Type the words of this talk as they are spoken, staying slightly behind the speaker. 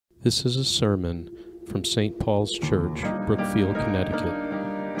This is a sermon from St. Paul's Church, Brookfield,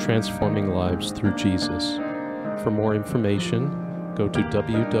 Connecticut, transforming lives through Jesus. For more information, go to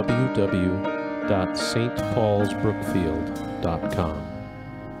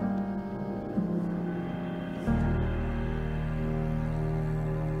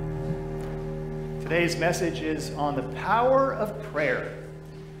Today's message is on the power of prayer.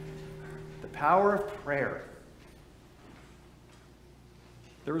 The power of prayer.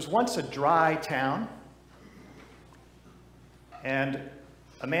 There was once a dry town, and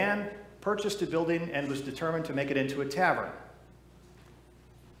a man purchased a building and was determined to make it into a tavern.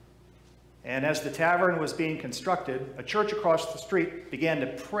 And as the tavern was being constructed, a church across the street began to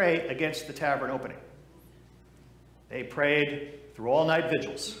pray against the tavern opening. They prayed through all-night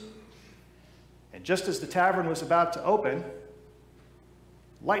vigils. And just as the tavern was about to open,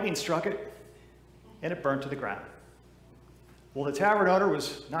 lightning struck it, and it burned to the ground. Well, the tavern owner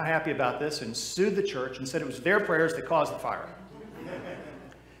was not happy about this and sued the church and said it was their prayers that caused the fire.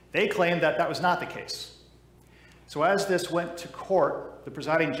 They claimed that that was not the case. So as this went to court, the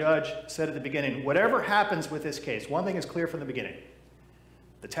presiding judge said at the beginning, whatever happens with this case, one thing is clear from the beginning.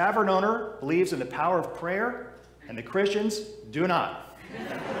 The tavern owner believes in the power of prayer, and the Christians do not.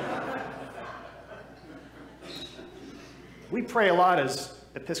 We pray a lot as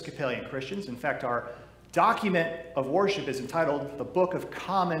Episcopalian Christians. In fact, our document of worship is entitled the Book of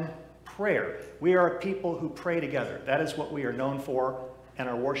Common Prayer. We are a people who pray together. That is what we are known for in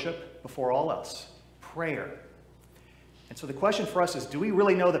our worship before all else, prayer. And so the question for us is, do we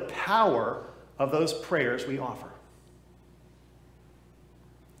really know the power of those prayers we offer?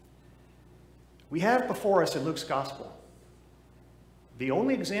 We have before us in Luke's Gospel the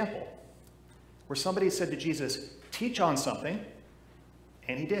only example where somebody said to Jesus, teach on something,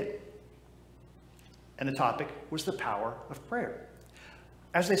 and he did. And the topic was the power of prayer.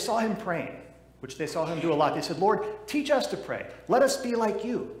 As they saw him praying, which they saw him do a lot, they said, Lord, teach us to pray. Let us be like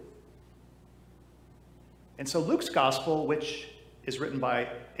you. And so Luke's gospel, which is written by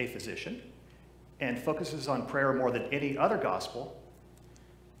a physician and focuses on prayer more than any other gospel,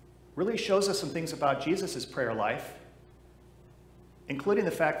 really shows us some things about Jesus' prayer life, including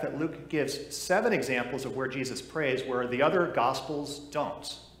the fact that Luke gives 7 examples of where Jesus prays, where the other gospels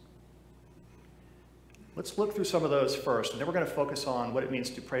don't. Let's look through some of those first, and then we're going to focus on what it means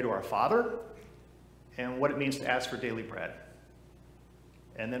to pray to our Father and what it means to ask for daily bread.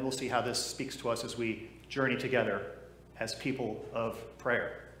 And then we'll see how this speaks to us as we journey together as people of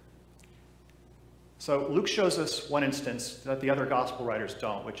prayer. So Luke shows us one instance that the other gospel writers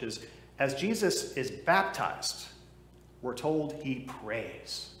don't, which is as Jesus is baptized, we're told he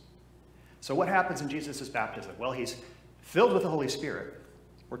prays. So what happens in Jesus' baptism? Well, he's filled with the Holy Spirit.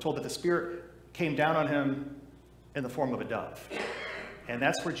 We're told that the Spirit came down on him in the form of a dove. And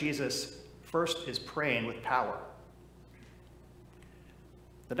that's where Jesus first is praying with power.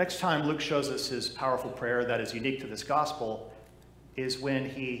 The next time Luke shows us his powerful prayer that is unique to this gospel is when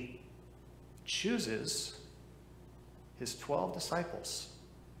he chooses his 12 disciples.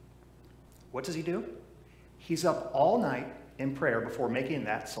 What does he do? He's up all night in prayer before making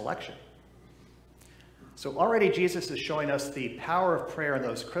that selection. So already Jesus is showing us the power of prayer in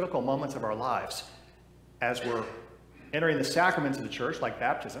those critical moments of our lives as we're entering the sacraments of the church, like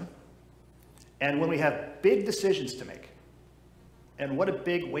baptism, and when we have big decisions to make. And what a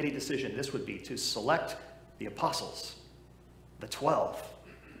big, weighty decision this would be, to select the apostles, the 12.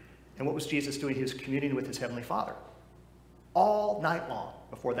 And what was Jesus doing? He was communing with his Heavenly Father all night long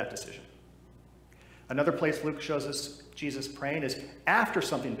before that decision. Another place Luke shows us Jesus praying is after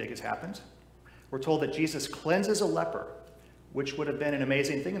something big has happened. We're told that Jesus cleanses a leper, which would have been an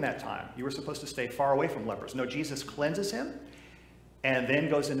amazing thing in that time. You were supposed to stay far away from lepers. No, Jesus cleanses him and then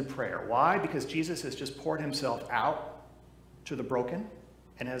goes into prayer. Why? Because Jesus has just poured himself out to the broken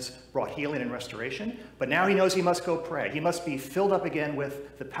and has brought healing and restoration. But now he knows he must go pray. He must be filled up again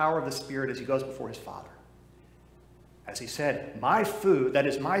with the power of the Spirit as he goes before his Father. As he said, my food, that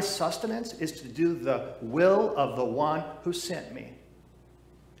is my sustenance, is to do the will of the one who sent me.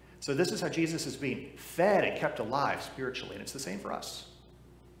 So this is how Jesus is being fed and kept alive spiritually, and it's the same for us.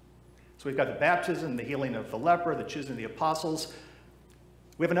 So we've got the baptism, the healing of the leper, the choosing of the apostles.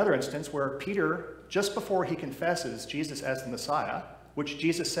 We have another instance where Peter, just before he confesses Jesus as the Messiah, which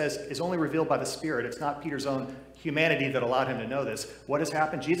Jesus says is only revealed by the Spirit, it's not Peter's own humanity that allowed him to know this. What has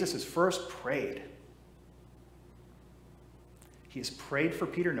happened? Jesus has first prayed. He has prayed for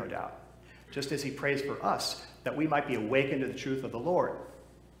Peter, no doubt, just as he prays for us, that we might be awakened to the truth of the Lord.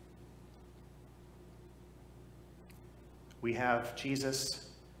 We have Jesus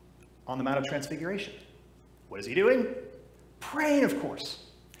on the Mount of Transfiguration. What is he doing? Praying, of course.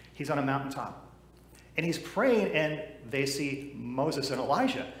 He's on a mountaintop. And he's praying, and they see Moses and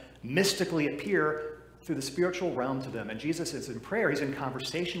Elijah mystically appear through the spiritual realm to them. And Jesus is in prayer. He's in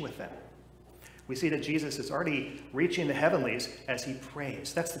conversation with them. We see that Jesus is already reaching the heavenlies as he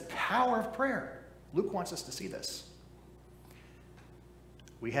prays. That's the power of prayer. Luke wants us to see this.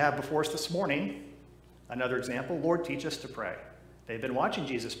 We have before us this morning another example. Lord, teach us to pray. They've been watching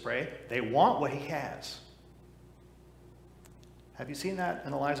Jesus pray. They want what he has. Have you seen that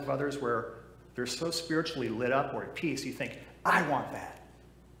in the lives of others where they're so spiritually lit up or at peace, you think, I want that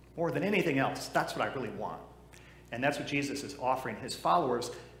more than anything else. That's what I really want. And that's what Jesus is offering his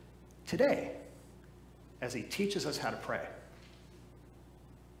followers today as he teaches us how to pray.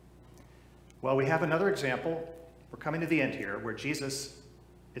 Well, we have another example. We're coming to the end here where Jesus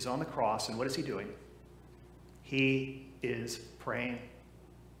is on the cross, and what is he doing? He is praying.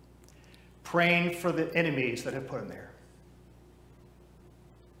 Praying for the enemies that have put him there.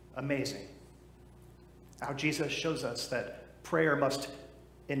 Amazing. How Jesus shows us that prayer must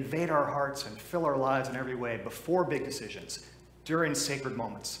invade our hearts and fill our lives in every way before big decisions, during sacred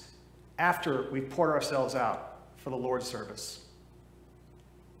moments, after we've poured ourselves out for the Lord's service,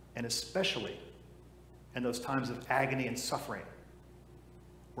 and especially in those times of agony and suffering,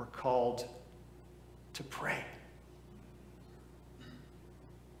 we're called to pray.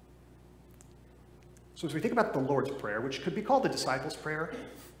 So as we think about the Lord's Prayer, which could be called the disciples' prayer,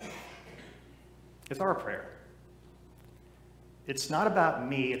 it's our prayer. It's not about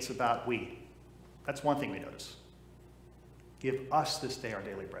me, it's about we. That's one thing we notice. Give us this day our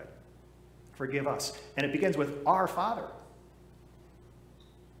daily bread. Forgive us. And it begins with our Father.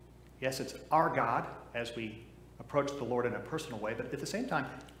 Yes, it's our God as we approach the Lord in a personal way, but at the same time,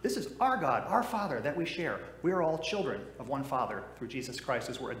 this is our God, our Father that we share. We are all children of one Father through Jesus Christ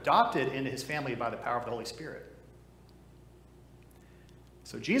as we're adopted into his family by the power of the Holy Spirit.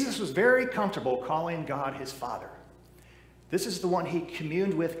 So Jesus was very comfortable calling God his Father. This is the one he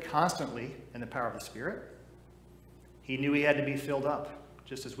communed with constantly in the power of the Spirit. He knew he had to be filled up,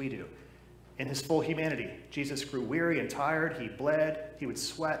 just as we do. In his full humanity, Jesus grew weary and tired. He bled. He would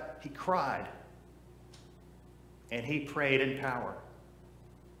sweat. He cried. And he prayed in power.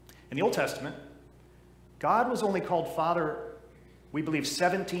 In the Old Testament, God was only called Father, we believe,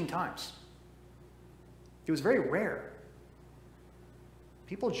 17 times. It was very rare.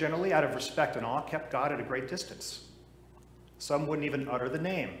 People generally, out of respect and awe, kept God at a great distance. Some wouldn't even utter the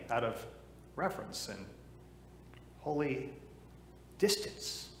name out of reverence and holy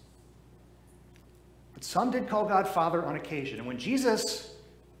distance. But some did call God Father on occasion. And when Jesus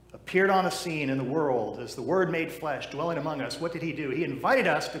appeared on the scene in the world as the Word made flesh, dwelling among us, what did he do? He invited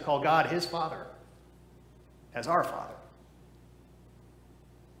us to call God his Father, as our Father.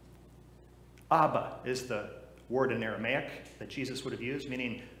 Abba is the word in Aramaic that Jesus would have used,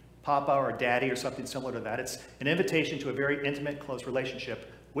 meaning Papa or Daddy or something similar to that. It's an invitation to a very intimate, close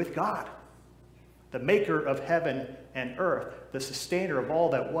relationship with God, the maker of heaven and earth, the sustainer of all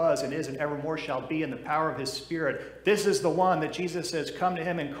that was and is and evermore shall be in the power of his Spirit. This is the one that Jesus says, come to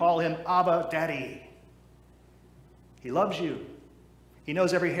him and call him Abba, Daddy. He loves you. He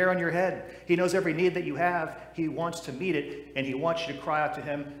knows every hair on your head. He knows every need that you have. He wants to meet it, and he wants you to cry out to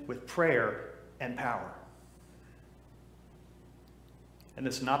him with prayer and power. In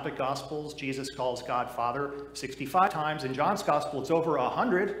the Synoptic Gospels, Jesus calls God Father 65 times. In John's Gospel, it's over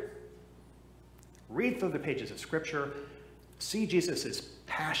 100. Read through the pages of Scripture. See Jesus'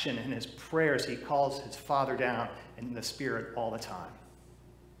 passion in his prayers. He calls his Father down in the Spirit all the time.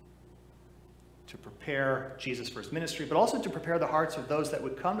 To prepare Jesus for his ministry, but also to prepare the hearts of those that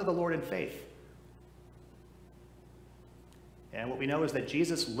would come to the Lord in faith. And what we know is that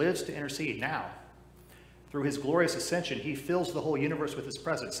Jesus lives to intercede now. Through his glorious ascension, he fills the whole universe with his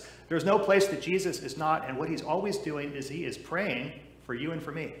presence. There's no place that Jesus is not, and what he's always doing is he is praying for you and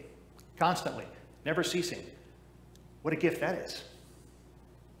for me, constantly, never ceasing. What a gift that is.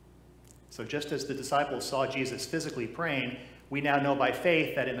 So just as the disciples saw Jesus physically praying, we now know by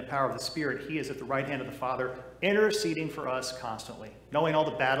faith that in the power of the Spirit, he is at the right hand of the Father, interceding for us constantly, knowing all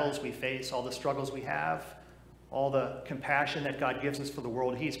the battles we face, all the struggles we have, all the compassion that God gives us for the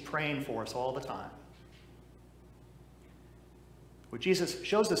world. He's praying for us all the time. What Jesus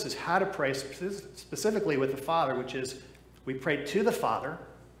shows us is how to pray specifically with the Father, which is we pray to the Father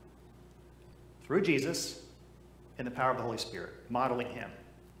through Jesus in the power of the Holy Spirit, modeling him.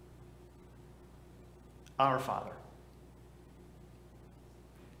 Our Father.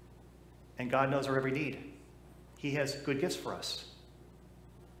 And God knows our every need. He has good gifts for us.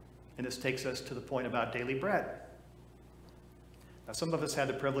 And this takes us to the point about daily bread. Now, some of us had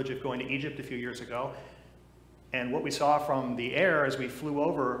the privilege of going to Egypt a few years ago. And what we saw from the air as we flew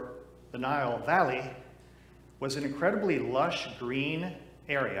over the Nile Valley was an incredibly lush green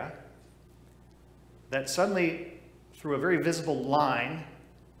area that suddenly, through a very visible line,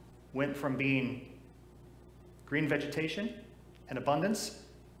 went from being green vegetation and abundance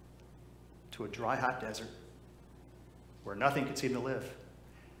to a dry, hot desert where nothing could seem to live.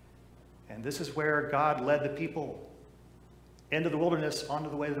 And this is where God led the people into the wilderness onto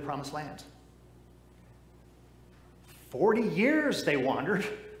the way to the promised land. 40 years they wandered,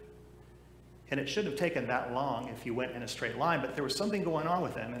 and it shouldn't have taken that long if you went in a straight line, but there was something going on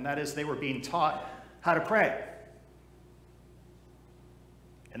with them, and that is they were being taught how to pray.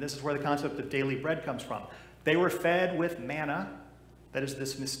 And this is where the concept of daily bread comes from. They were fed with manna, that is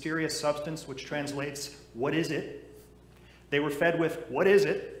this mysterious substance which translates, what is it? They were fed with, what is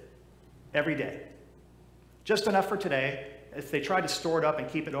it? Every day. Just enough for today. If they tried to store it up and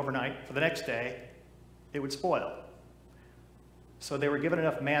keep it overnight for the next day, it would spoil. So they were given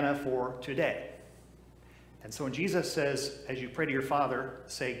enough manna for today. And so when Jesus says, as you pray to your Father,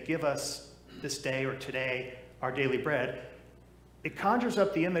 say, give us this day or today our daily bread, it conjures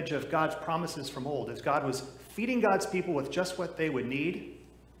up the image of God's promises from old, as God was feeding God's people with just what they would need,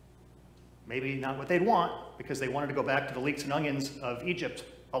 maybe not what they'd want, because they wanted to go back to the leeks and onions of Egypt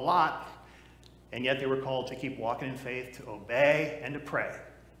a lot, and yet they were called to keep walking in faith, to obey, and to pray.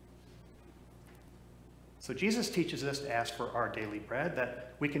 So Jesus teaches us to ask for our daily bread,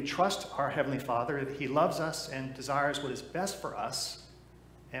 that we can trust our Heavenly Father, that He loves us and desires what is best for us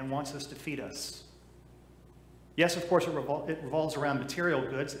and wants us to feed us. Yes, of course, it revolves around material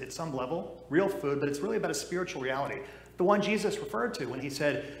goods at some level, real food, but it's really about a spiritual reality. The one Jesus referred to when He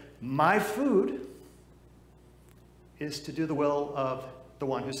said, my food is to do the will of the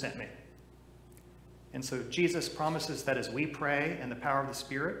one who sent me. And so Jesus promises that as we pray in the power of the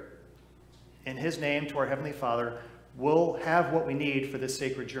Spirit, in His name to our Heavenly Father, we'll have what we need for this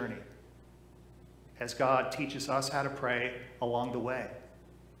sacred journey, as God teaches us how to pray along the way.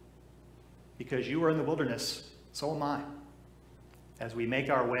 Because you are in the wilderness, so am I, as we make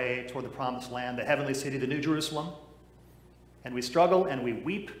our way toward the promised land, the heavenly city, the New Jerusalem, and we struggle and we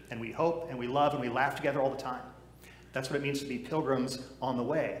weep and we hope and we love and we laugh together all the time. That's what it means to be pilgrims on the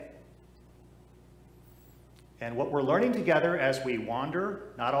way. And what we're learning together as we wander,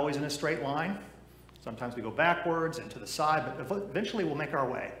 not always in a straight line, sometimes we go backwards and to the side, but eventually we'll make our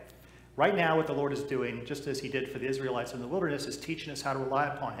way. Right now, what the Lord is doing, just as He did for the Israelites in the wilderness, is teaching us how to rely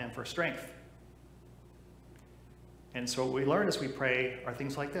upon Him for strength. And so what we learn as we pray are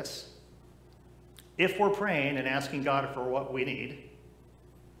things like this. If we're praying and asking God for what we need,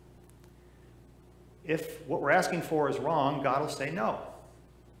 if what we're asking for is wrong, God will say no.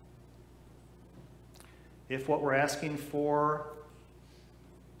 If what we're asking for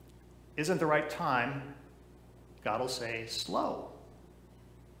isn't the right time, God will say slow.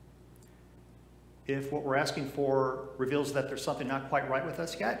 If what we're asking for reveals that there's something not quite right with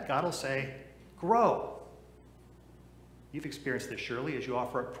us yet, God will say grow. You've experienced this surely as you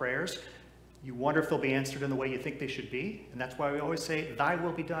offer up prayers. You wonder if they'll be answered in the way you think they should be. And that's why we always say, thy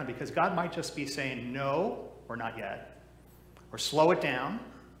will be done. Because God might just be saying no, or not yet. Or slow it down.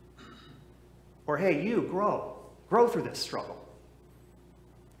 Or hey, you, grow. Grow through this struggle.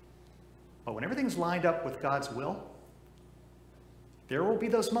 But when everything's lined up with God's will, there will be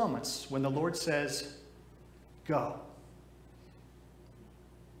those moments when the Lord says, go.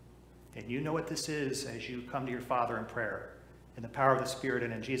 And you know what this is as you come to your Father in prayer, in the power of the Spirit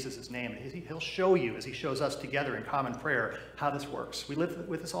and in Jesus' name. He'll show you, as He shows us together in common prayer, how this works. We live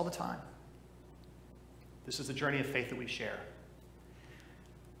with this all the time. This is the journey of faith that we share.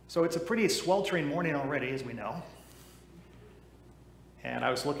 So it's a pretty sweltering morning already, as we know. And I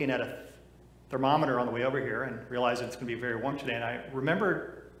was looking at a thermometer on the way over here and realized it's going to be very warm today. And I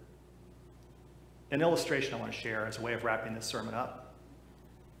remembered an illustration I want to share as a way of wrapping this sermon up.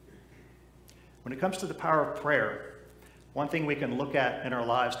 When it comes to the power of prayer, one thing we can look at in our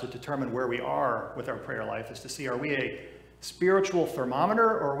lives to determine where we are with our prayer life is to see, are we a spiritual thermometer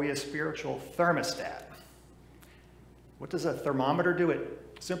or are we a spiritual thermostat? What does a thermometer do?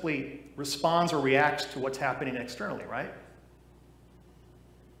 It simply responds or reacts to what's happening externally, right?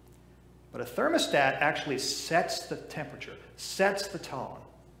 But a thermostat actually sets the temperature, sets the tone,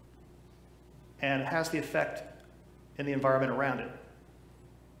 and has the effect in the environment around it.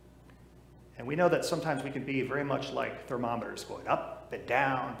 And we know that sometimes we can be very much like thermometers, going up and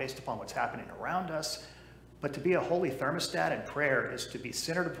down based upon what's happening around us. But to be a holy thermostat in prayer is to be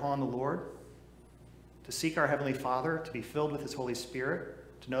centered upon the Lord, to seek our Heavenly Father, to be filled with His Holy Spirit,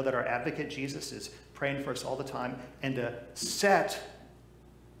 to know that our advocate Jesus is praying for us all the time, and to set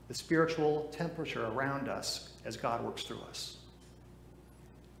the spiritual temperature around us as God works through us.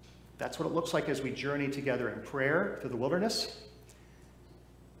 That's what it looks like as we journey together in prayer through the wilderness,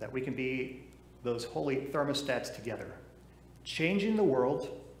 that we can be those holy thermostats together, changing the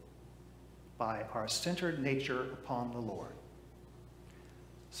world by our centered nature upon the Lord.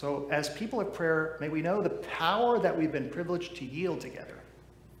 So as people of prayer, may we know the power that we've been privileged to yield together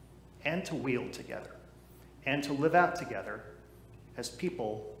and to wield together and to live out together as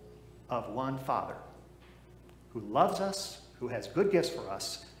people of one Father who loves us, who has good gifts for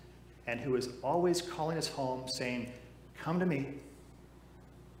us, and who is always calling us home saying, "Come to me.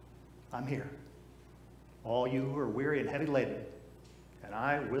 I'm here. All you who are weary and heavy laden, and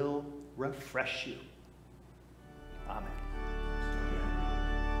I will refresh you." Amen.